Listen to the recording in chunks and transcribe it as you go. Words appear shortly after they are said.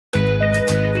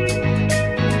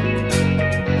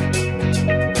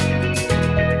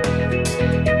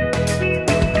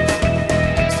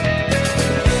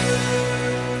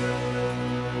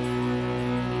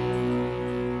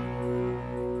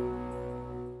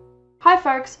Hi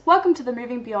folks, welcome to the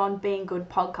Moving Beyond Being Good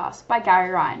podcast by Gary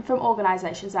Ryan from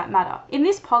Organisations That Matter. In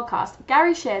this podcast,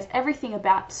 Gary shares everything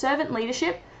about servant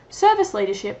leadership, service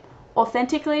leadership,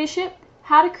 authentic leadership,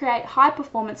 how to create high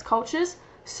performance cultures,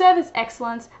 service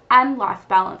excellence and life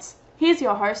balance. Here's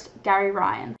your host, Gary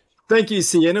Ryan. Thank you,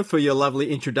 Sienna, for your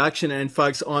lovely introduction. And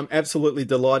folks, I'm absolutely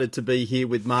delighted to be here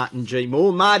with Martin G.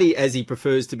 Moore. Marty, as he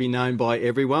prefers to be known by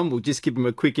everyone. We'll just give him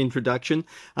a quick introduction.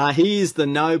 He is the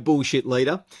no bullshit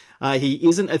leader. He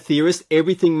isn't a theorist.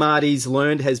 Everything Marty's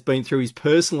learned has been through his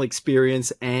personal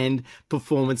experience and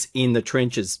performance in the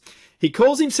trenches. He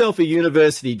calls himself a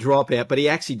university dropout, but he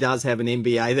actually does have an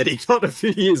MBA that he got a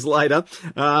few years later.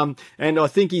 And I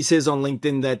think he says on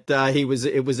LinkedIn that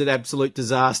it was an absolute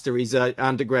disaster, his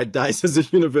undergrad days as a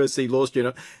university law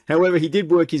student. However, he did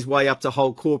work his way up to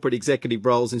hold corporate executive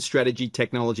roles in strategy,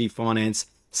 technology, finance,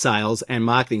 sales and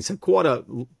marketing. So quite a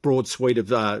broad suite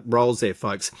of roles there,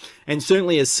 folks. And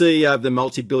certainly as CEO of the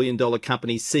multi-billion-dollar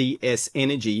company CS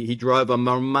Energy, he drove a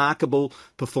remarkable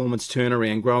performance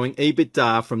turnaround, growing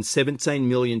EBITDA from 17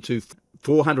 million to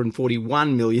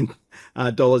 $441 million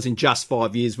in just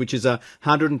 5 years, which is a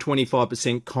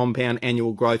 125% compound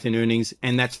annual growth in earnings,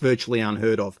 and that's virtually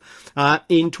unheard of.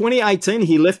 In 2018,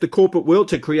 he left the corporate world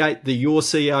to create the Your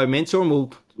CEO Mentor, and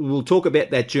we'll talk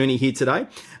about that journey here today.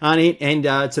 And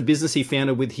it's a business he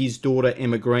founded with his daughter,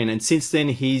 Emma Green. And since then,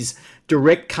 his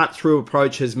direct cut-through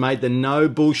approach has made the No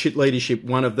Bullshit Leadership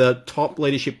one of the top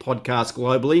leadership podcasts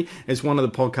globally. It's one of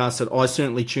the podcasts that I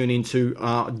certainly tune into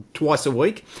twice a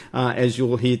week, as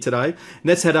you'll hear today. And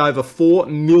that's had over 4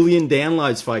 million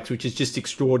downloads, folks, which is just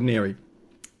extraordinary,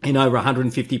 in over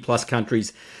 150 plus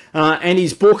countries. And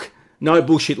his book, No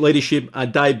Bullshit Leadership,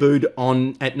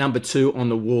 debuted at number 2 on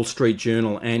the Wall Street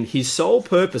Journal. And his sole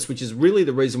purpose, which is really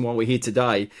the reason why we're here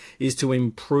today, is to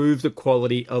improve the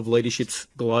quality of leaderships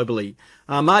globally.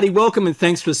 Marty, welcome and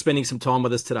thanks for spending some time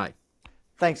with us today.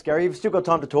 Thanks, Gary. You've still got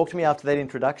time to talk to me after that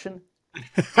introduction?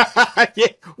 Yeah,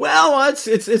 well,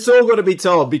 it's all got to be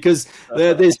told, because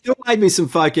there's still maybe some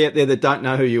folk out there that don't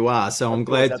know who you are. So I'm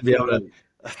glad to be able to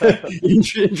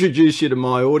introduce you to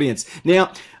my audience.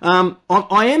 Now,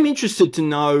 I am interested to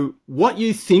know what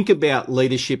you think about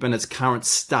leadership and its current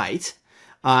state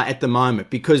at the moment,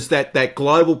 because that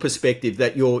global perspective,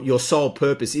 that your sole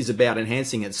purpose is about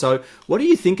enhancing it. So what do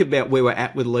you think about where we're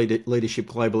at with leadership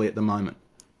globally at the moment?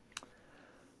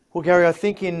 Well, Gary, I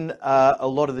think in a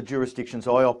lot of the jurisdictions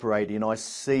I operate in, I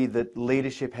see that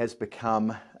leadership has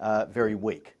become very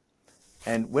weak.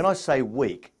 And when I say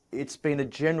weak, it's been a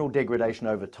general degradation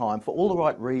over time for all the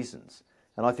right reasons.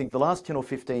 And I think the last 10 or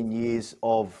 15 years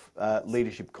of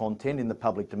leadership content in the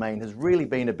public domain has really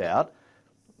been about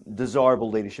desirable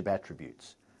leadership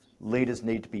attributes. Leaders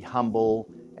need to be humble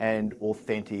and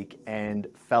authentic and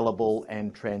fallible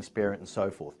and transparent and so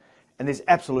forth. And there's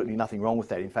absolutely nothing wrong with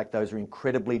that. In fact, those are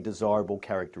incredibly desirable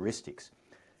characteristics.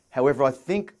 However, I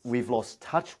think we've lost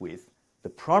touch with the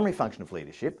primary function of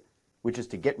leadership, which is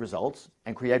to get results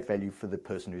and create value for the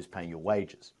person who's paying your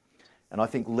wages. And I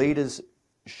think leaders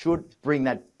should bring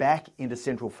that back into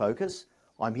central focus.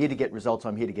 I'm here to get results,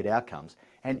 I'm here to get outcomes.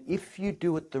 And if you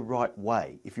do it the right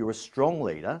way, if you're a strong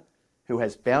leader who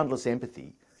has boundless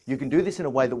empathy, you can do this in a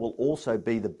way that will also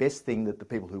be the best thing that the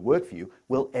people who work for you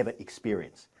will ever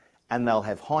experience. And they'll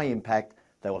have high impact,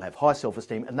 they will have high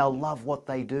self-esteem, and they'll love what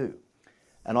they do.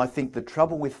 And I think the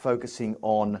trouble with focusing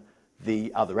on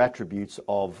the other attributes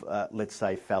of, let's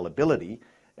say, fallibility,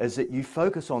 is that you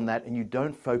focus on that and you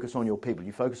don't focus on your people.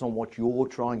 You focus on what you're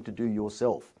trying to do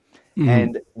yourself. Mm-hmm.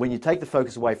 And when you take the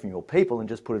focus away from your people and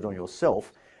just put it on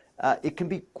yourself, it can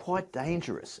be quite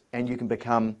dangerous, and you can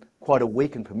become quite a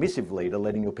weak and permissive leader,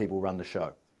 letting your people run the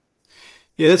show.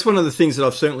 Yeah, that's one of the things that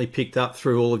I've certainly picked up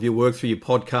through all of your work, through your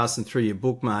podcast and through your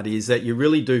book, Marty, is that you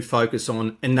really do focus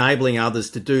on enabling others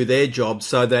to do their job,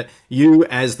 so that you,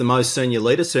 as the most senior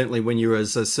leader, certainly when you're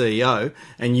as a CEO,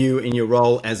 and you in your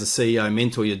role as a CEO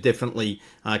mentor, you're definitely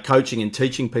coaching and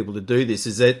teaching people to do this,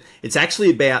 is that it's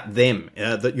actually about them,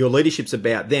 that your leadership's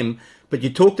about them. But you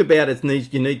talked about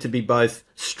you need to be both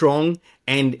strong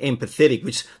and empathetic,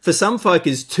 which for some folk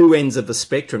is two ends of the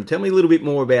spectrum. Tell me a little bit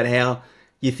more about how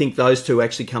you think those two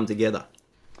actually come together.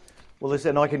 Well,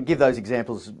 listen, I can give those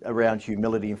examples around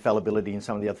humility and fallibility and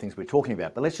some of the other things we're talking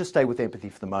about, but let's just stay with empathy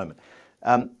for the moment.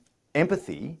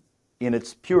 Empathy, in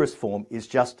its purest form, is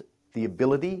just the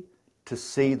ability to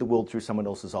see the world through someone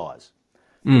else's eyes,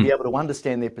 to be able to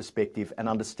understand their perspective and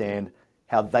understand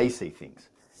how they see things.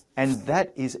 And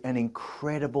that is an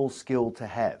incredible skill to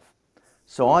have.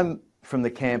 So I'm from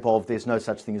the camp of there's no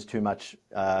such thing as too much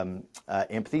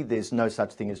empathy, there's no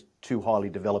such thing as too highly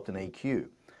developed an EQ.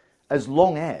 As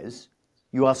long as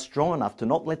you are strong enough to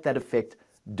not let that affect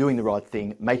doing the right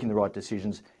thing, making the right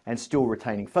decisions, and still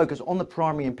retaining focus on the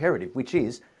primary imperative, which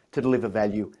is to deliver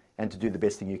value and to do the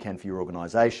best thing you can for your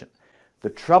organisation. The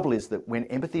trouble is that when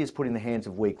empathy is put in the hands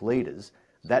of weak leaders,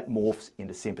 that morphs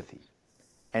into sympathy.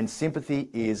 And sympathy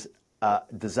is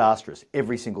disastrous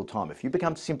every single time. If you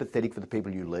become sympathetic for the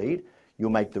people you lead,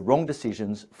 you'll make the wrong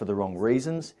decisions for the wrong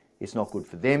reasons. It's not good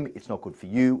for them, it's not good for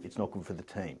you, it's not good for the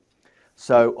team.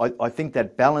 So I think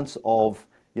that balance of,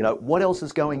 what else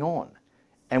is going on?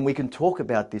 And we can talk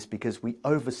about this because we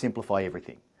oversimplify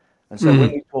everything. And so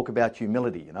when we talk about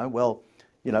humility,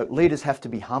 leaders have to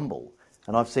be humble.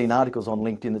 And I've seen articles on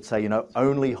LinkedIn that say,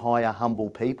 only hire humble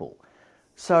people.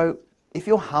 So if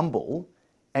you're humble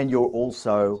and you're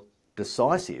also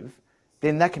decisive,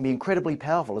 then that can be incredibly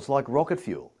powerful. It's like rocket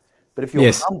fuel. But if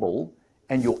you're humble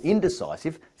and you're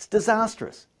indecisive, it's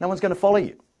disastrous. No one's going to follow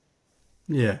you.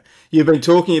 Yeah. You've been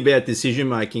talking about decision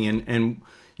making and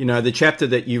the chapter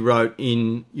that you wrote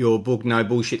in your book, No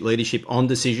Bullshit Leadership, on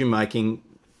decision making.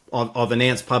 I've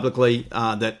announced publicly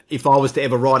that if I was to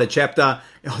ever write a chapter,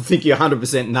 I think you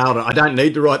 100% nailed it. I don't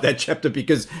need to write that chapter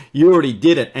because you already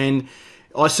did it. And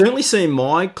I certainly see in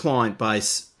my client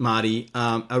base, Marty,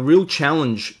 a real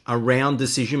challenge around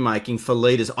decision-making for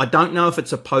leaders. I don't know if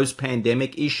it's a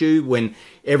post-pandemic issue when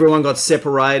everyone got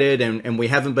separated and we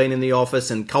haven't been in the office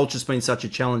and culture's been such a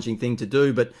challenging thing to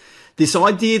do, but this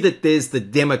idea that there's the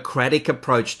democratic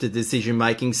approach to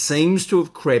decision-making seems to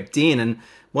have crept in. And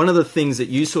one of the things that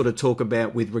you sort of talk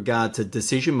about with regard to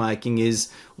decision-making is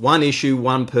one issue,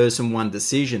 one person, one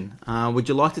decision. Would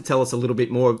you like to tell us a little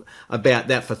bit more about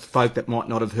that for folk that might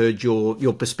not have heard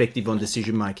your perspective on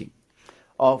decision-making?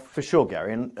 Oh, for sure,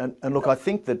 Gary. And look, I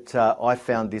think that I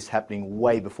found this happening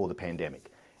way before the pandemic.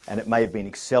 And it may have been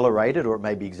accelerated or it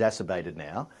may be exacerbated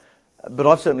now. But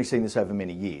I've certainly seen this over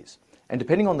many years. And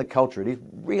depending on the culture, it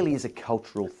really is a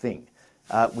cultural thing.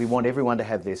 We want everyone to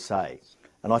have their say.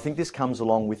 And I think this comes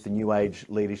along with the new age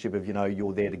leadership of,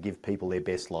 you're there to give people their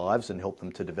best lives and help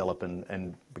them to develop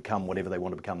and become whatever they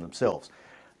want to become themselves.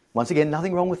 Once again,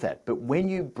 nothing wrong with that. But when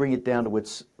you bring it down to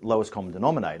its lowest common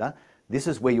denominator, this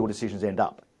is where your decisions end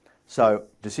up. So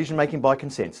decision making by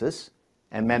consensus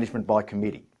and management by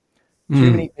committee. Too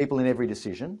many people in every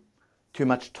decision, too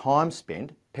much time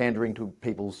spent pandering to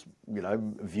people's,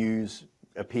 views,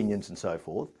 opinions and so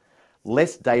forth.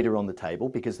 Less data on the table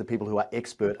because the people who are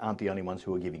expert aren't the only ones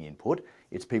who are giving input.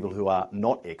 It's people who are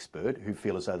not expert who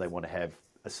feel as though they want to have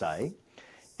a say.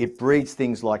 It breeds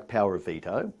things like power of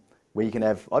veto, where you can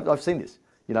have, I've seen this,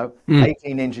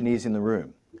 18 engineers in the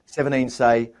room. 17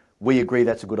 say, we agree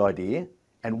that's a good idea.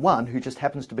 And one who just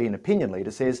happens to be an opinion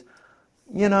leader says,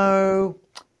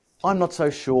 I'm not so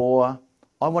sure.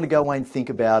 I want to go away and think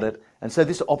about it. And so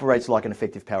this operates like an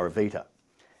effective power of veto.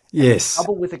 Yes. The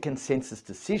trouble with a consensus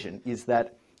decision is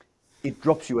that it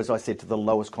drops you, as I said, to the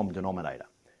lowest common denominator.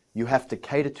 You have to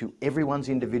cater to everyone's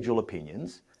individual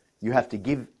opinions. You have to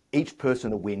give each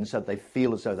person a win so that they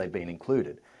feel as though they've been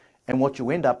included. And what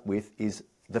you end up with is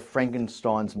the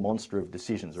Frankenstein's monster of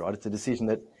decisions, right? It's a decision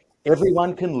that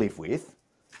everyone can live with,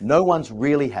 no one's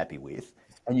really happy with,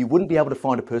 and you wouldn't be able to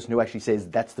find a person who actually says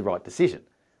that's the right decision.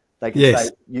 They can say,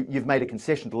 you've made a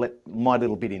concession to let my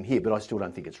little bit in here, but I still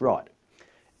don't think it's right.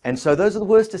 And so those are the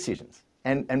worst decisions.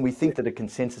 And we think that a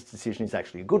consensus decision is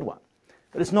actually a good one,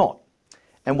 but it's not.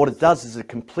 And what it does is it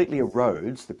completely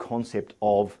erodes the concept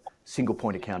of single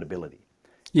point accountability.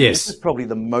 Yes. This is probably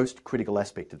the most critical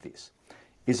aspect of this,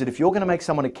 is that if you're going to make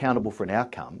someone accountable for an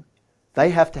outcome,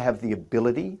 they have to have the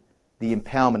ability, the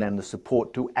empowerment and the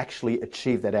support to actually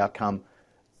achieve that outcome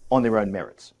on their own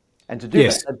merits. And to do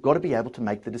that, they've got to be able to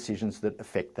make the decisions that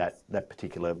affect that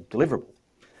particular deliverable.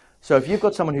 So if you've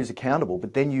got someone who's accountable,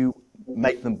 but then you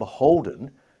make them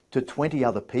beholden to 20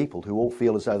 other people who all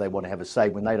feel as though they want to have a say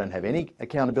when they don't have any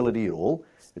accountability at all,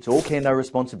 it's all care, no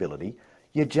responsibility,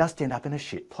 you just end up in a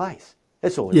shit place.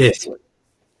 That's all it is.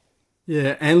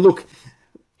 Yeah, and look,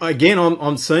 again,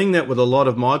 I'm seeing that with a lot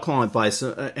of my client base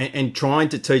and trying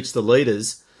to teach the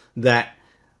leaders that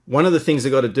one of the things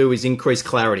they've got to do is increase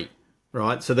clarity.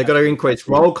 Right, so they've got to increase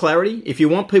role clarity. If you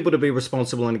want people to be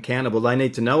responsible and accountable, they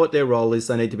need to know what their role is.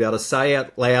 They need to be able to say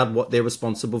out loud what they're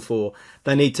responsible for.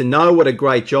 They need to know what a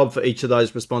great job for each of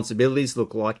those responsibilities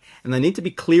look like. And they need to be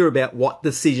clear about what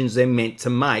decisions they're meant to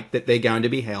make that they're going to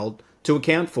be held to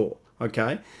account for.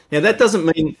 Okay. Now, that doesn't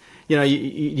mean,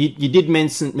 you did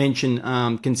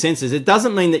mention consensus. It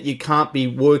doesn't mean that you can't be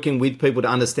working with people to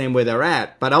understand where they're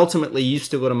at, but ultimately you've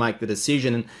still got to make the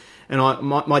decision. And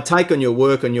my take on your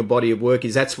work, on your body of work,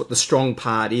 is that's what the strong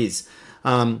part is.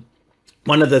 One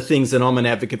of the things that I'm an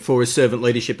advocate for is servant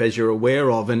leadership, as you're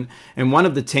aware of. And one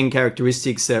of the 10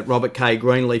 characteristics that Robert K.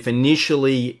 Greenleaf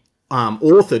initially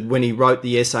authored when he wrote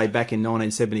the essay back in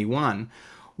 1971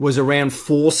 was around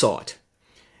foresight.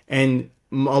 And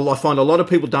I find a lot of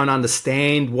people don't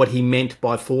understand what he meant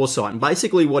by foresight. And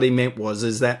basically what he meant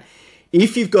is that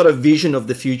if you've got a vision of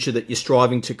the future that you're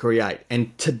striving to create,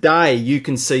 and today you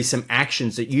can see some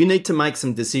actions that you need to make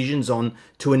some decisions on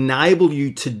to enable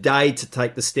you today to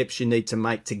take the steps you need to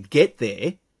make to get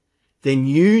there, then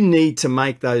you need to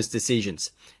make those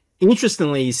decisions.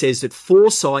 Interestingly, he says that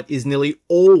foresight is nearly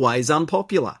always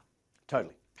unpopular.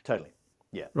 Totally.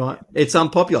 Yeah. Right? Yeah. It's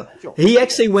unpopular. Sure. He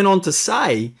actually went on to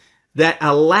say that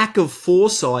a lack of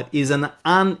foresight is an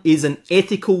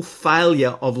ethical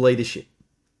failure of leadership.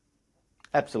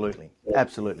 Absolutely.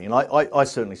 And I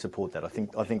certainly support that. I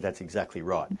think that's exactly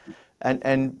right.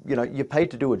 And you know, you're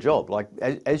paid to do a job. Like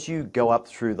as you go up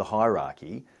through the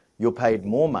hierarchy, you're paid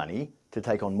more money to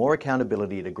take on more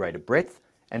accountability at a greater breadth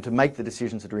and to make the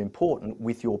decisions that are important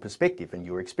with your perspective and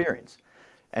your experience.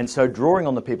 And so drawing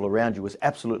on the people around you is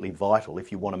absolutely vital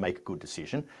if you want to make a good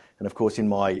decision. And of course, in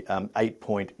my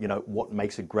 8-point, you know, what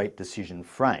makes a great decision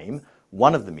frame,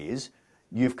 one of them is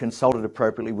you've consulted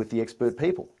appropriately with the expert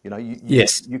people. You know,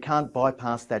 you can't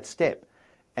bypass that step.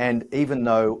 And even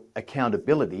though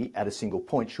accountability at a single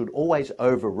point should always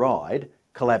override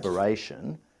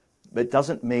collaboration, it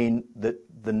doesn't mean that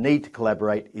the need to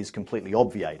collaborate is completely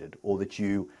obviated, or that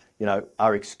you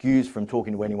are excused from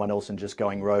talking to anyone else and just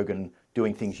going rogue and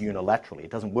doing things unilaterally.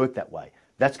 It doesn't work that way.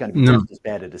 That's going to be just as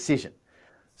bad a decision.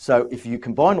 So if you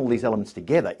combine all these elements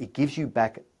together, it gives you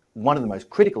back one of the most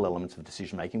critical elements of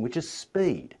decision making, which is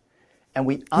speed. And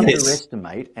we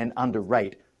underestimate and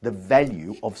underrate the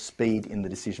value of speed in the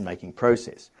decision making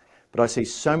process. But I see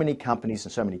so many companies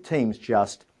and so many teams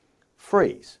just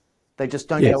freeze. They just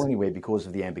don't go anywhere because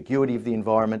of the ambiguity of the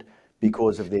environment,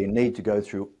 because of their need to go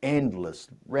through endless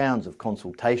rounds of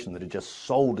consultation that are just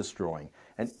soul destroying.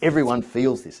 And everyone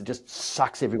feels this. It just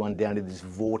sucks everyone down into this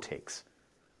vortex.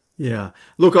 Yeah.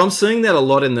 Look, I'm seeing that a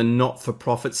lot in the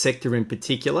not-for-profit sector in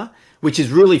particular, which is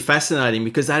really fascinating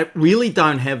because they really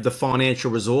don't have the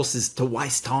financial resources to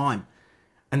waste time.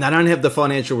 And they don't have the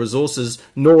financial resources,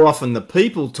 nor often the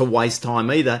people to waste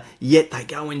time either, yet they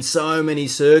go in so many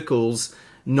circles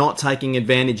not taking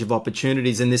advantage of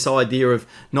opportunities. And this idea of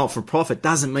not-for-profit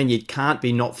doesn't mean you can't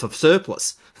be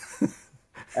not-for-surplus.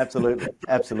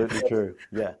 Absolutely true.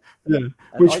 Yeah.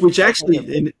 Which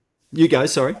actually, you go.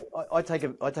 Sorry. I take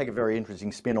a very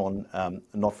interesting spin on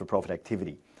not-for-profit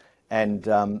activity, and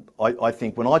I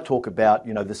think when I talk about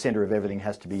the centre of everything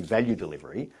has to be value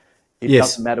delivery, it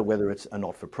doesn't matter whether it's a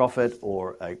not-for-profit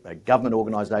or a government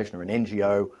organisation or an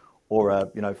NGO or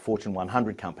a Fortune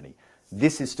 100 company.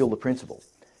 This is still the principle,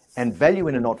 and value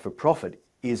in a not-for-profit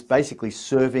is basically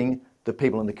serving the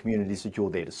people in the communities that you're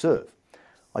there to serve.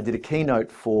 I did a keynote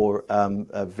for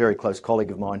a very close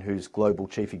colleague of mine who's global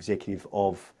chief executive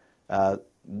of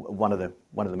one of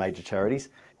the major charities,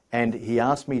 and he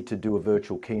asked me to do a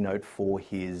virtual keynote for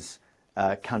his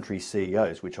country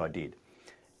CEOs, which I did.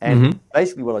 And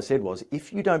basically what I said was,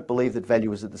 if you don't believe that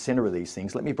value is at the centre of these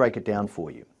things, let me break it down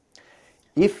for you.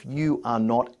 If you are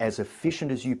not as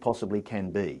efficient as you possibly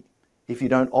can be, if you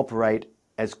don't operate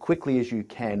as quickly as you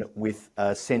can with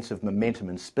a sense of momentum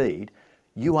and speed,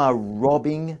 you are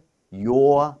robbing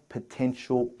your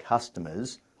potential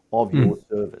customers of your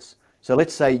service. So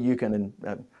let's say you can,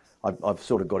 and I've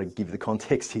sort of got to give the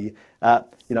context here,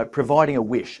 providing a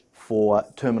wish for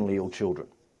terminally ill children.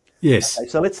 Yes. Okay,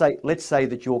 so let's say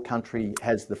that your country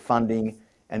has the funding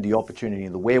and the opportunity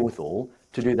and the wherewithal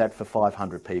to do that for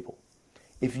 500 people.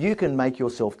 If you can make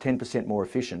yourself 10% more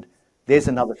efficient, there's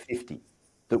another 50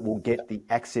 that will get the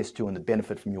access to and the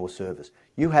benefit from your service.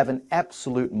 You have an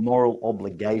absolute moral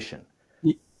obligation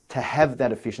to have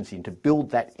that efficiency and to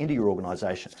build that into your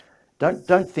organisation.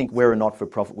 Don't think we're a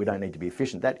not-for-profit, we don't need to be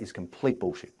efficient. That is complete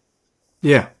bullshit.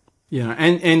 Yeah. Yeah,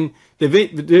 and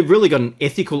they've really got an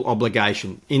ethical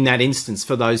obligation in that instance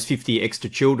for those 50 extra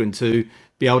children to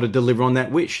be able to deliver on that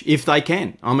wish, if they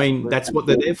can. I mean, that's what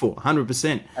they're there for,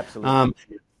 100%. Absolutely.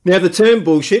 Now, the term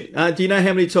bullshit, do you know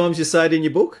how many times you say it in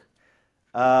your book?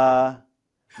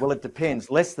 Well, it depends.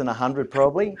 Less than 100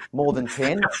 probably, more than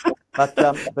 10.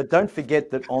 But don't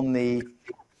forget that on the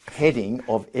heading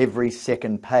of every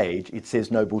second page, it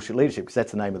says No Bullshit Leadership, because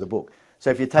that's the name of the book. So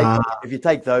if you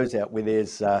take those out where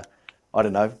there's,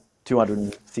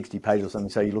 260 pages or something,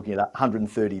 so you're looking at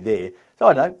 130 there. So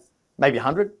I don't know, maybe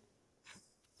 100.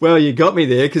 Well, you got me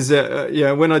there because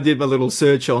when I did my little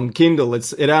search on Kindle,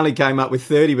 it only came up with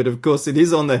 30, but of course it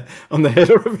is on the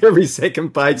header of every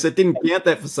second page. So it didn't count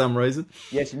that for some reason.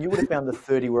 Yes, and you would have found the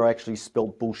 30 where I actually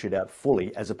spelled bullshit out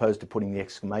fully, as opposed to putting the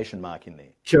exclamation mark in there.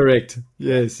 Correct.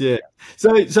 Yes, yeah.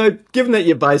 So given that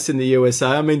you're based in the USA,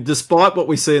 I mean, despite what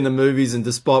we see in the movies and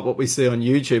despite what we see on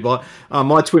YouTube,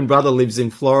 my twin brother lives in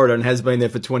Florida and has been there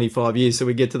for 25 years, so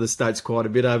we get to the States quite a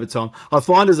bit over time. I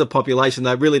find as a population,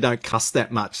 they really don't cuss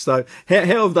that much. So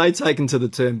how have they taken to the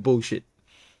term bullshit?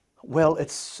 Well,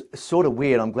 it's sort of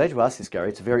weird. I'm glad you asked this, Gary.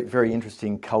 It's a very, very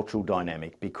interesting cultural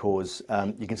dynamic because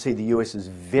you can see the US is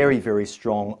very, very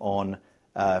strong on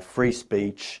free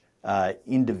speech,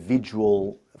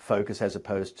 individual focus as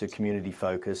opposed to community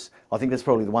focus. I think that's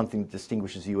probably the one thing that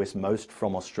distinguishes the US most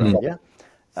from Australia,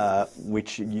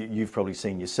 which you've probably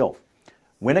seen yourself.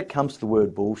 When it comes to the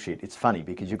word bullshit, it's funny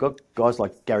because you've got guys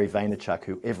like Gary Vaynerchuk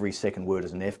who every second word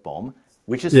is an F-bomb,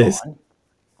 which is fine.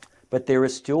 But there are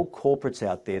still corporates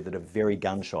out there that are very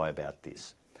gun-shy about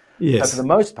this. Yes. So for the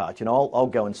most part, I'll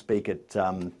go and speak at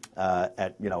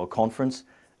a conference.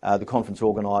 The conference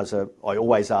organizer, I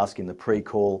always ask in the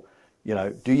pre-call,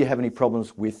 do you have any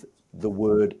problems with the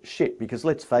word shit? Because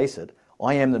let's face it,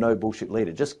 I am the no bullshit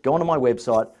leader. Just go onto my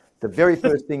website. The very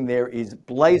first thing there is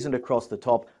blazoned across the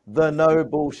top, the no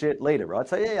bullshit leader, right?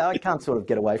 So yeah, I can't sort of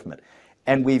get away from it.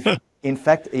 And we've in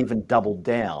fact even doubled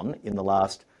down in the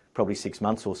last probably 6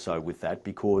 months or so with that,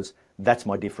 because that's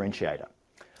my differentiator.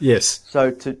 Yes. So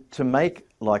to make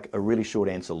like a really short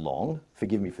answer long,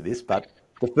 forgive me for this, but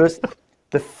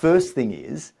the first thing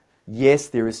is, yes,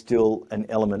 there is still an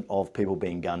element of people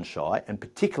being gun shy, and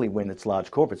particularly when it's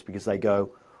large corporates, because they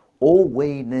go, all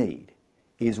we need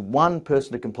is one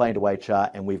person to complain to HR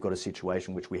and we've got a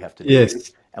situation which we have to deal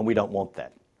with, and we don't want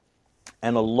that.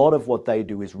 And a lot of what they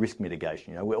do is risk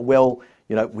mitigation.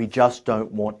 We just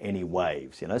don't want any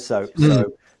waves. So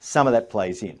some of that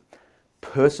plays in.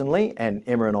 Personally, and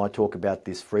Emma and I talk about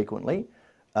this frequently,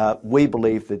 we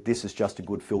believe that this is just a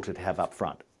good filter to have up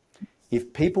front.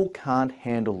 If people can't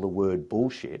handle the word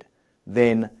bullshit,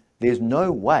 then there's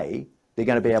no way they're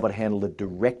going to be able to handle the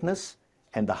directness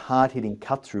and the hard-hitting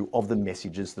cut-through of the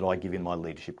messages that I give in my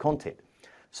leadership content.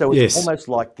 So it's almost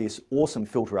like this awesome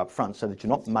filter up front so that you're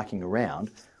not mucking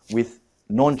around with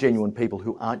non-genuine people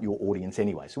who aren't your audience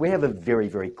anyway. So we have a very,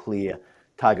 very clear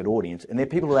target audience, and they're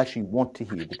people who actually want to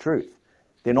hear the truth.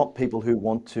 They're not people who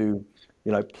want to,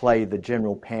 play the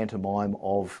general pantomime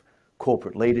of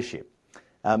corporate leadership.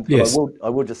 But I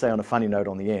will just say on a funny note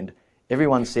on the end,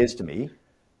 everyone says to me,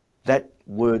 that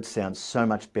word sounds so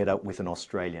much better with an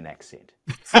Australian accent.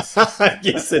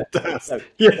 Yes, it does.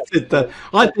 Yes, it does.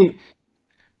 I think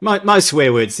most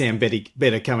swear words sound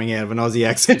better coming out of an Aussie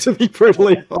accent, to be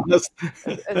brutally honest.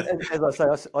 As I say,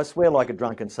 I swear like a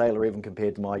drunken sailor, even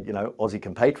compared to my, Aussie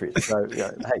compatriots. So,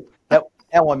 hey,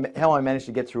 how I managed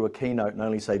to get through a keynote and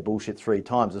only say bullshit 3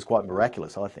 times is quite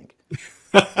miraculous, I think.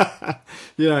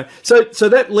 So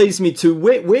that leads me to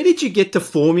where did you get to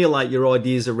formulate your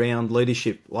ideas around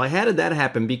leadership? Like, how did that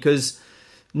happen? Because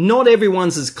not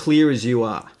everyone's as clear as you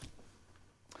are.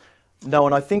 No,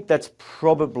 and I think that's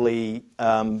probably,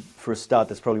 for a start,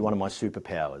 that's probably one of my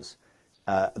superpowers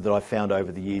that I've found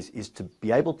over the years, is to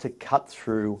be able to cut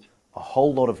through a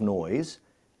whole lot of noise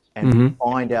and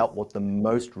find out what the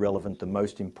most relevant, the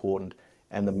most important,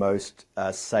 and the most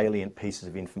salient pieces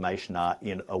of information are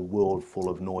in a world full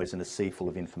of noise and a sea full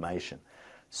of information.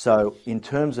 So in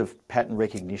terms of pattern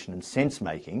recognition and sense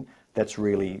making, that's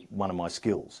really one of my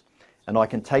skills. And I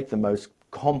can take the most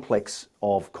complex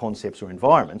of concepts or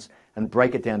environments and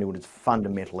break it down to its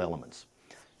fundamental elements.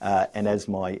 And as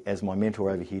my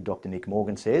mentor over here, Dr. Nick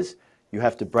Morgan, says, you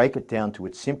have to break it down to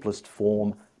its simplest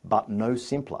form, but no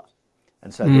simpler.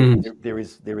 And so there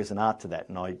is an art to that,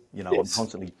 and I'm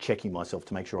constantly checking myself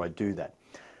to make sure I do that.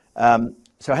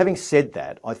 So having said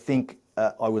that, I think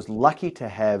I was lucky to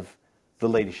have the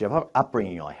leadership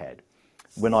upbringing I had.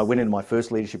 When I went into my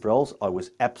first leadership roles, I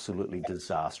was absolutely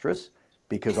disastrous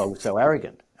because I was so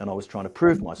arrogant and I was trying to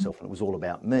prove myself, and it was all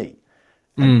about me.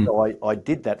 And so I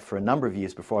did that for a number of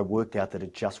years before I worked out that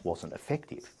it just wasn't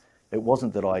effective. It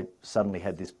wasn't that I suddenly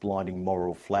had this blinding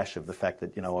moral flash of the fact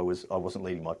that, I wasn't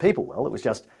leading my people well. It was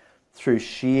just through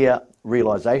sheer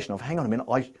realization of, hang on a minute,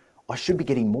 I should be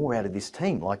getting more out of this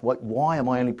team. Like, why am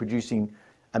I only producing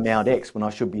amount X when I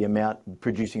should be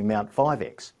producing amount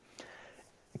 5X?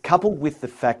 Coupled with the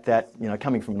fact that,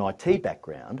 coming from an IT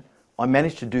background, I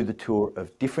managed to do the tour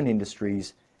of different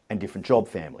industries and different job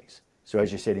families. So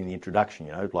as you said in the introduction,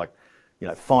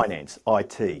 finance,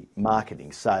 IT,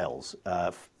 marketing, sales,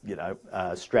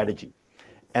 strategy.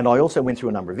 And I also went through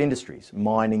a number of industries: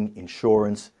 mining,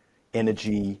 insurance,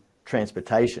 energy,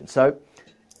 transportation. So,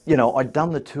 you know, I'd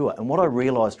done the tour, and what I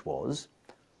realised was,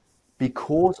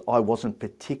 because I wasn't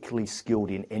particularly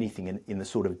skilled in anything in the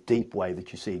sort of deep way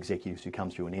that you see executives who come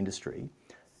through an industry,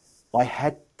 I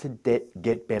had to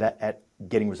get better at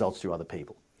getting results through other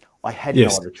people. I had no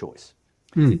other choice.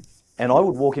 And I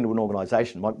would walk into an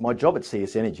organisation. My job at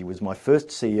CS Energy was my first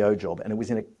CEO job, and it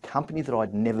was in a company that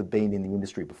I'd never been in the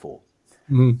industry before.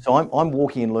 So I'm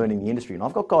walking and learning the industry, and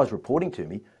I've got guys reporting to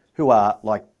me who are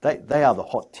like, they are the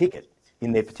hot ticket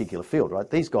in their particular field, right?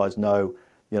 These guys know,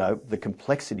 you know, the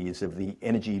complexities of the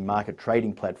energy market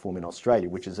trading platform in Australia,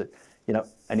 which is you know,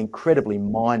 an incredibly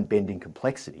mind-bending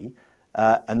complexity,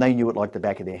 and they knew it like the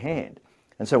back of their hand.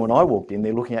 And so when I walked in,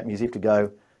 they're looking at me as if to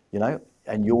go, you know,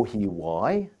 and you're here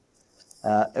why?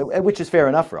 Which is fair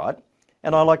enough, right?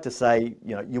 And I like to say,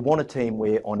 you know, you want a team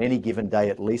where on any given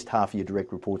day, at least half of your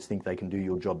direct reports think they can do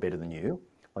your job better than you.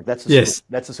 Like that's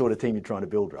the sort of team you're trying to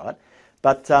build, right?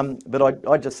 But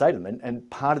I just say to them, and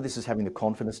part of this is having the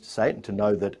confidence to say it and to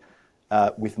know that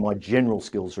with my general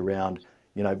skills around,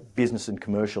 you know, business and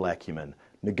commercial acumen,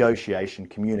 negotiation,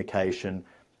 communication,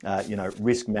 you know,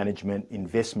 risk management,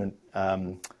 investment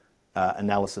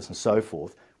analysis, and so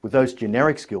forth. With those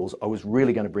generic skills, I was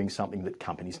really going to bring something that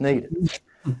companies needed.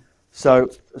 So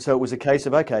it was a case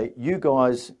of, okay, you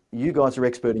guys are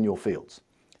expert in your fields,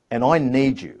 and I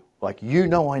need you. Like, you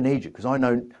know, I need you, because I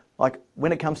know, like,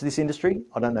 when it comes to this industry,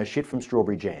 I don't know shit from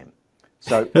strawberry jam.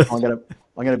 So I'm going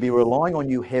to be relying on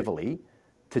you heavily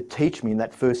to teach me in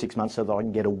that first 6 months so that I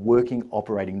can get a working,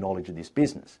 operating knowledge of this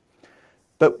business.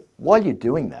 But while you're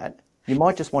doing that, you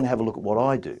might just want to have a look at what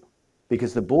I do,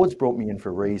 because the board's brought me in for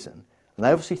a reason, and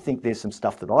they obviously think there's some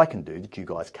stuff that I can do that you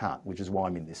guys can't, which is why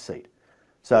I'm in this seat.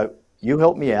 So you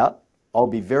help me out. I'll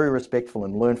be very respectful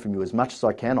and learn from you as much as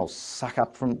I can. I'll suck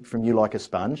up from you like a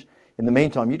sponge. In the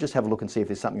meantime, you just have a look and see if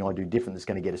there's something I do different that's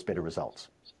going to get us better results.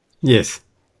 Yes.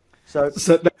 So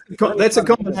that's a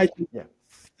combination. Yeah.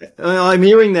 I'm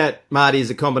hearing that, Marty, is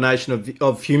a combination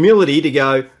of humility to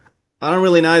go, I don't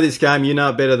really know this game, you know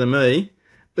it better than me.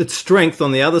 But strength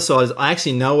on the other side is I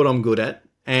actually know what I'm good at,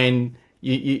 and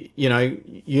you know,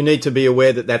 you need to be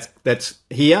aware that that's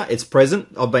here, it's present.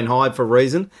 I've been hired for a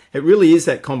reason. It really is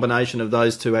that combination of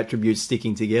those two attributes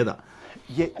sticking together.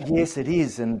 Yeah, yes, it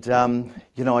is. And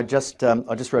you know, I just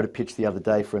wrote a pitch the other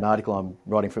day for an article I'm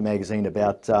writing for a magazine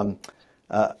about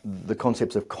the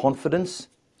concepts of confidence,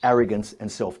 arrogance,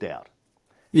 and self-doubt.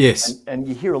 Yes. And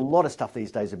you hear a lot of stuff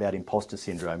these days about imposter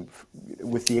syndrome,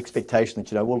 with the expectation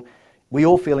that, you know, well, we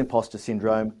all feel imposter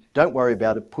syndrome. Don't worry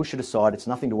about it. Push it aside. It's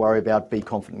nothing to worry about. Be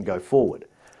confident and go forward.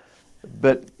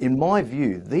 But in my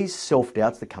view, these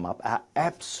self-doubts that come up are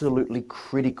absolutely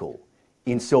critical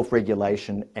in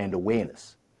self-regulation and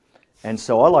awareness. And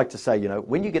so I like to say, you know,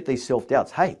 when you get these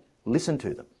self-doubts, hey, listen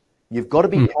to them. You've got to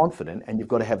be confident, and you've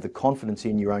got to have the confidence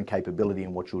in your own capability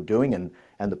and what you're doing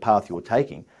and the path you're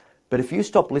taking. But if you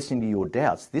stop listening to your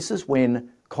doubts, this is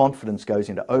when confidence goes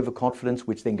into overconfidence,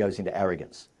 which then goes into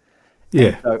arrogance.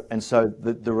 Yeah. And so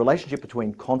the relationship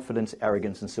between confidence,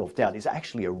 arrogance, and self-doubt is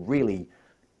actually a really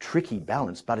tricky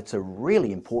balance, but it's a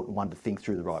really important one to think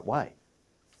through the right way.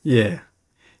 Yeah.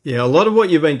 Yeah, a lot of what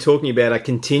you've been talking about are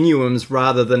continuums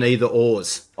rather than either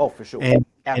ors. Oh, for sure. And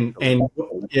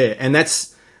yeah, and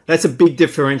that's a big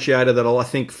differentiator that I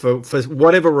think for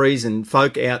whatever reason,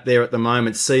 folk out there at the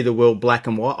moment see the world black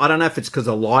and white. I don't know if it's because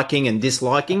of liking and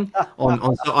disliking. I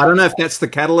don't know if that's the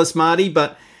catalyst, Marty,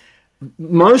 but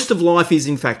most of life is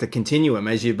in fact a continuum,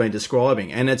 as you've been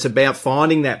describing, and it's about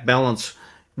finding that balance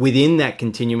within that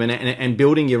continuum and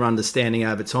building your understanding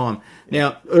over time.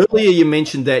 Now, earlier you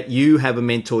mentioned that you have a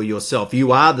mentor yourself.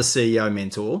 You are the CEO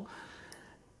mentor.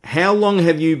 How long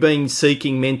have you been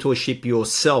seeking mentorship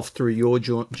yourself through your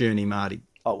journey, Marty?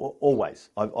 Oh, well, always.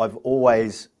 I've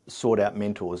always sought out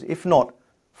mentors, if not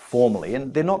formally,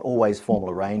 and they're not always formal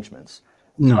arrangements.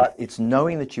 No. But it's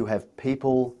knowing that you have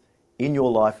people in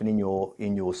your life and in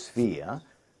your sphere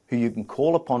who you can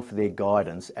call upon for their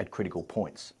guidance at critical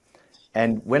points.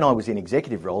 And when I was in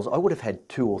executive roles, I would have had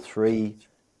 2 or 3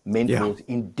 mentors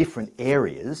in different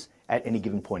areas at any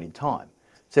given point in time.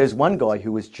 So there's one guy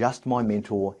who was just my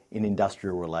mentor in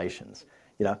industrial relations.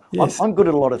 You know, yes. I'm good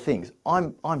at a lot of things.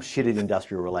 I'm shit at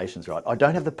industrial relations, right? I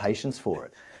don't have the patience for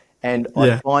it. And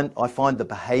I find the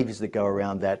behaviours that go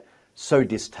around that so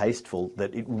distasteful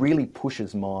that it really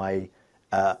pushes my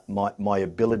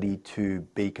ability to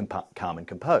be calm and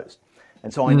composed.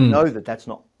 And so I know that that's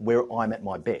not where I'm at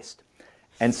my best.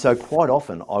 And so quite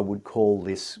often I would call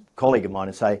this colleague of mine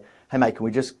and say, hey mate, can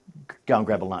we just go and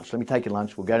grab a lunch? Let me take you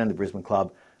lunch. We'll go down to the Brisbane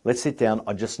Club. Let's sit down.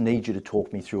 I just need you to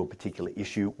talk me through a particular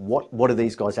issue. What are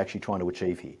these guys actually trying to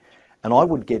achieve here? and I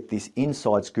would get this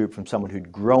inside scoop from someone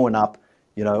who'd grown up,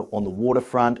 on the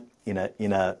waterfront in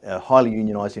a highly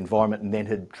unionised environment, and then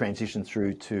had transitioned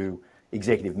through to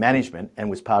executive management and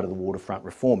was part of the waterfront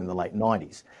reform in the late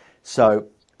 90s. So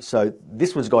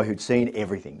this was a guy who'd seen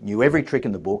everything, knew every trick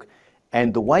in the book,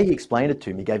 and the way he explained it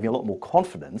to me gave me a lot more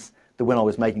confidence that when I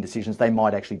was making decisions, they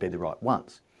might actually be the right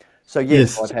ones. So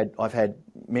yes. I've had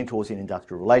mentors in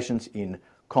industrial relations, in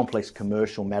complex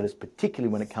commercial matters,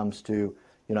 particularly when it comes to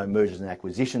mergers and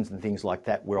acquisitions and things like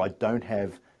that, where I don't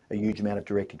have a huge amount of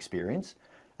direct experience.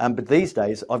 But these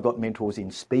days, I've got mentors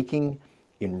in speaking,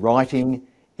 in writing,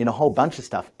 in a whole bunch of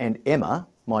stuff. And Emma,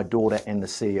 my daughter and the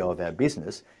CEO of our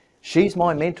business, she's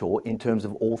my mentor in terms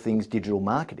of all things digital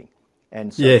marketing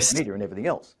and social media and everything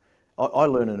else. I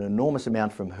learn an enormous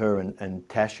amount from her and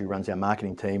Tash, who runs our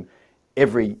marketing team,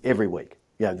 every week.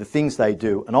 The things they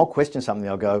do, and I'll question something,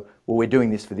 I'll go, well, we're doing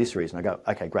this for this reason. I go,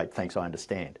 okay, great, thanks, I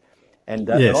understand. And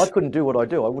but I couldn't do what I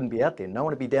do. I wouldn't be out there. No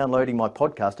one would be downloading my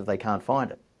podcast if they can't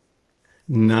find it.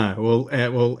 No,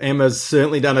 well, Emma's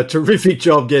certainly done a terrific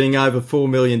job getting over 4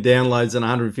 million downloads and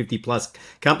 150 plus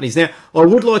companies. Now, I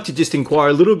would like to just inquire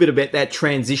a little bit about that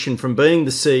transition from being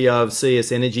the CEO of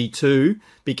CS Energy to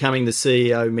becoming the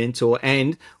CEO mentor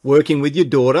and working with your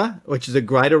daughter, which is a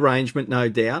great arrangement, no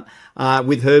doubt,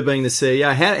 with her being the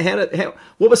CEO.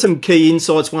 What were some key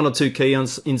insights, one or two key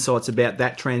insights about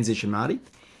that transition, Marty?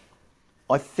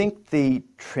 I think the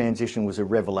transition was a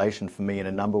revelation for me in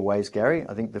a number of ways, Gary.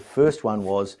 I think the first one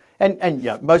was, and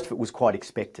most of it was quite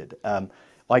expected. I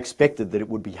expected that it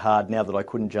would be hard now that I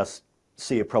couldn't just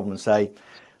see a problem and say,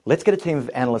 let's get a team of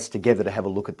analysts together to have a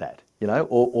look at that,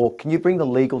 or can you bring the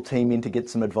legal team in to get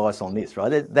some advice on this, right?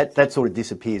 That sort of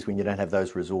disappears when you don't have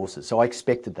those resources. So I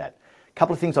expected that. A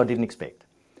couple of things I didn't expect.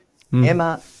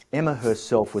 Emma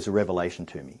herself was a revelation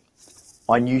to me.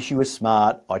 I knew she was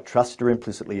smart. I trusted her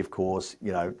implicitly, of course.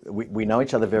 We know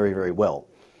each other very, very well.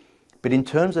 But in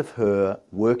terms of her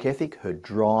work ethic, her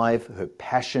drive, her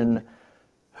passion,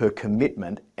 her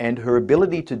commitment, and her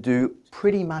ability to do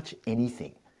pretty much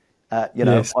anything.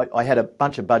 I had a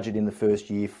bunch of budget in the first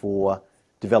year for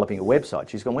developing a website.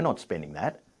 She's gone, we're not spending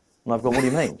that. And I've gone, what do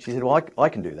you mean? She said, well, I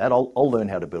can do that. I'll learn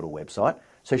how to build a website.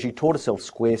 So she taught herself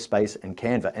Squarespace and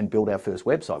Canva and built our first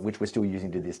website, which we're still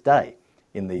using to this day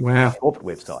in the corporate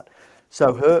website.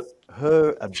 So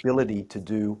her ability to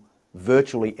do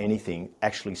virtually anything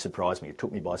actually surprised me. It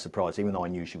took me by surprise, even though I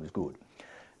knew she was good.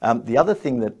 The other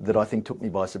thing that I think took me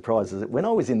by surprise is that when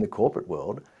I was in the corporate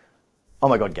world, oh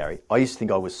my God, Gary, I used to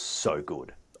think I was so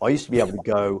good. I used to be able to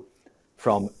go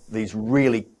from these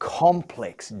really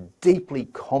complex, deeply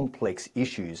complex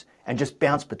issues and just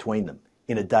bounce between them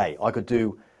in a day. I could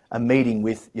do a meeting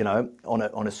with,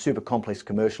 on a super complex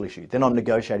commercial issue. Then I'm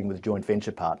negotiating with a joint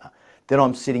venture partner. Then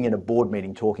I'm sitting in a board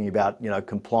meeting talking about,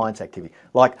 compliance activity.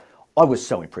 Like, I was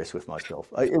so impressed with myself.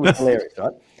 It was hilarious,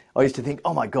 right? I used to think,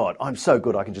 oh my God, I'm so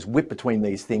good. I can just whip between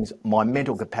these things. My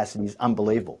mental capacity is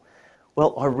unbelievable.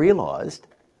 Well, I realized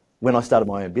when I started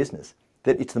my own business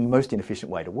that it's the most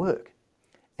inefficient way to work.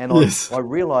 And I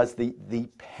realized the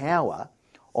power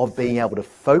of being able to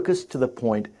focus to the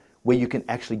point where you can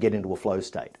actually get into a flow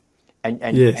state.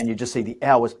 And you just see the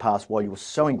hours pass while you're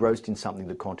so engrossed in something.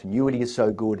 The continuity is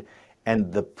so good,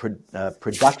 and the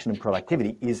production and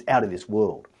productivity is out of this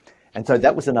world. And so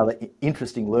that was another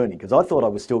interesting learning, because I thought I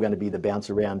was still going to be the bounce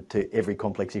around to every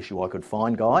complex issue I could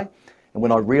find guy. And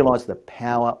when I realized the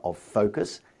power of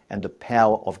focus and the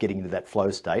power of getting into that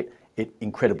flow state, it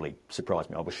incredibly surprised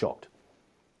me. I was shocked.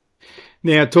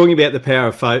 Now, talking about the power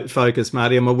of focus,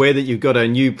 Marty, I'm aware that you've got a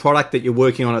new product that you're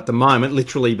working on at the moment,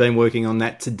 literally been working on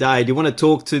that today. Do you want to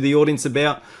talk to the audience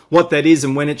about what that is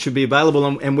and when it should be available,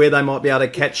 and where they might be able to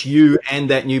catch you and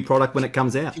that new product when it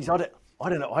comes out? Jeez, I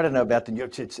don't know about the new.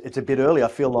 It's a bit early. I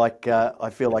feel like Derek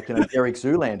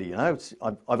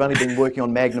Zoolander. I've only been working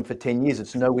on Magnum for 10 years.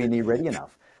 It's nowhere near ready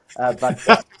enough.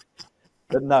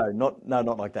 But no,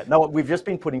 not like that. No, we've just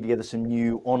been putting together some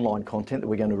new online content that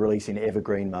we're going to release in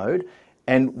evergreen mode.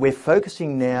 And we're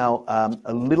focusing now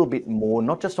a little bit more,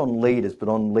 not just on leaders, but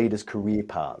on leaders' career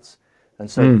paths. And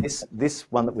so this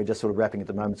one that we're just sort of wrapping at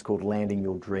the moment is called Landing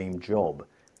Your Dream Job,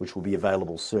 which will be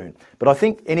available soon. But I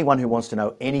think anyone who wants to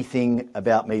know anything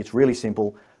about me, it's really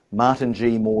simple,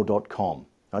 martingmoore.com.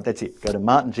 Right, that's it. Go to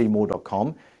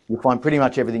martingmoore.com. You'll find pretty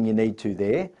much everything you need to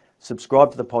there.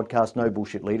 Subscribe to the podcast, No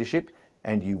Bullshit Leadership,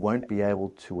 and you won't be able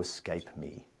to escape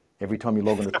me. Every time you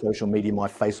log on to social media, my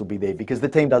face will be there, because the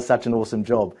team does such an awesome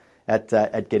job at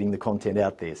getting the content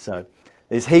out there. So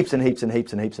there's heaps and heaps and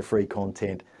heaps and heaps of free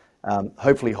content,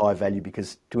 hopefully high value,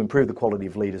 because to improve the quality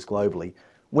of leaders globally,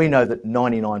 we know that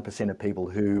 99% of people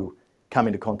who come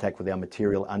into contact with our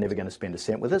material are never going to spend a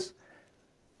cent with us.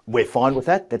 We're fine with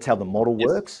that. That's how the model Yes.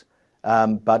 works.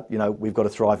 But, you know, we've got a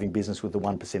thriving business with the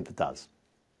 1% that does.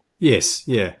 Yes,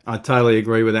 yeah, I totally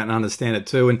agree with that and understand it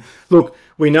too. And look,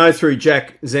 we know through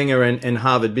Jack Zenger and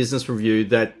Harvard Business Review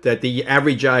that the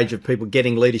average age of people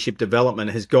getting leadership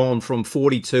development has gone from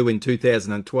 42 in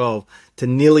 2012 to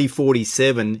nearly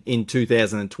 47 in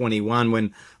 2021,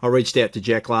 when I reached out to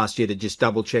Jack last year to just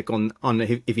double check on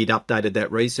if he'd updated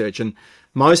that research. And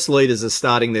most leaders are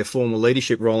starting their formal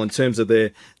leadership role in terms of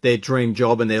their dream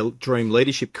job and their dream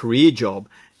leadership career job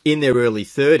in their early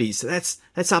 30s. So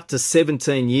that's up to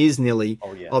 17 years nearly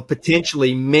of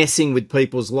potentially messing with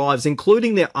people's lives,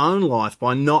 including their own life,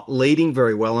 by not leading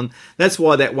very well. And that's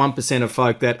why that 1% of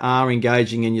folk that are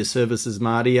engaging in your services,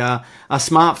 Marty, are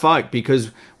smart folk,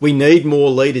 because we need more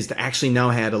leaders to actually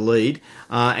know how to lead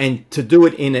and to do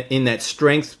it in that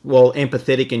strength, well,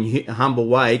 empathetic and humble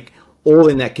way, all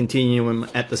in that continuum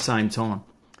at the same time.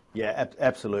 Yeah,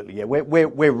 absolutely. Yeah,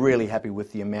 we're really happy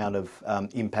with the amount of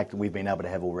impact that we've been able to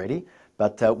have already.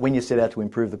 But when you set out to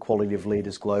improve the quality of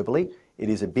leaders globally, it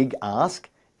is a big ask,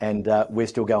 and we're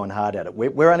still going hard at it.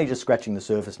 We're only just scratching the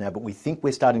surface now, but we think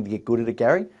we're starting to get good at it,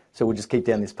 Gary. So we'll just keep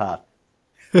down this path.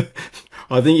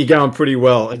 I think you're going pretty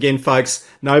well. Again, folks,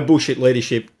 No Bullshit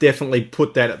Leadership. Definitely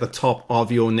put that at the top of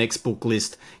your next book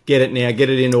list. Get it now. Get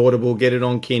it in Audible. Get it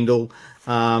on Kindle.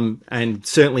 And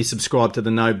certainly subscribe to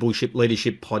the No Bullshit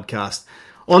Leadership podcast.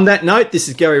 On that note, this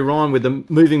is Gary Ryan with the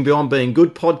Moving Beyond Being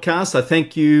Good podcast. I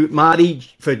thank you, Marty,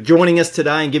 for joining us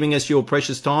today and giving us your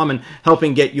precious time and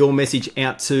helping get your message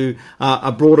out to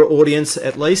a broader audience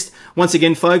at least. Once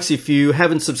again, folks, if you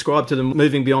haven't subscribed to the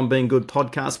Moving Beyond Being Good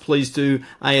podcast, please do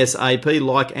ASAP,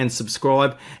 like and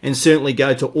subscribe, and certainly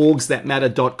go to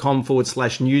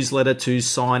orgsthatmatter.com/newsletter to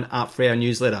sign up for our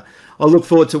newsletter. I look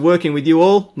forward to working with you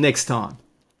all next time.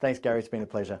 Thanks, Gary. It's been a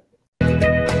pleasure.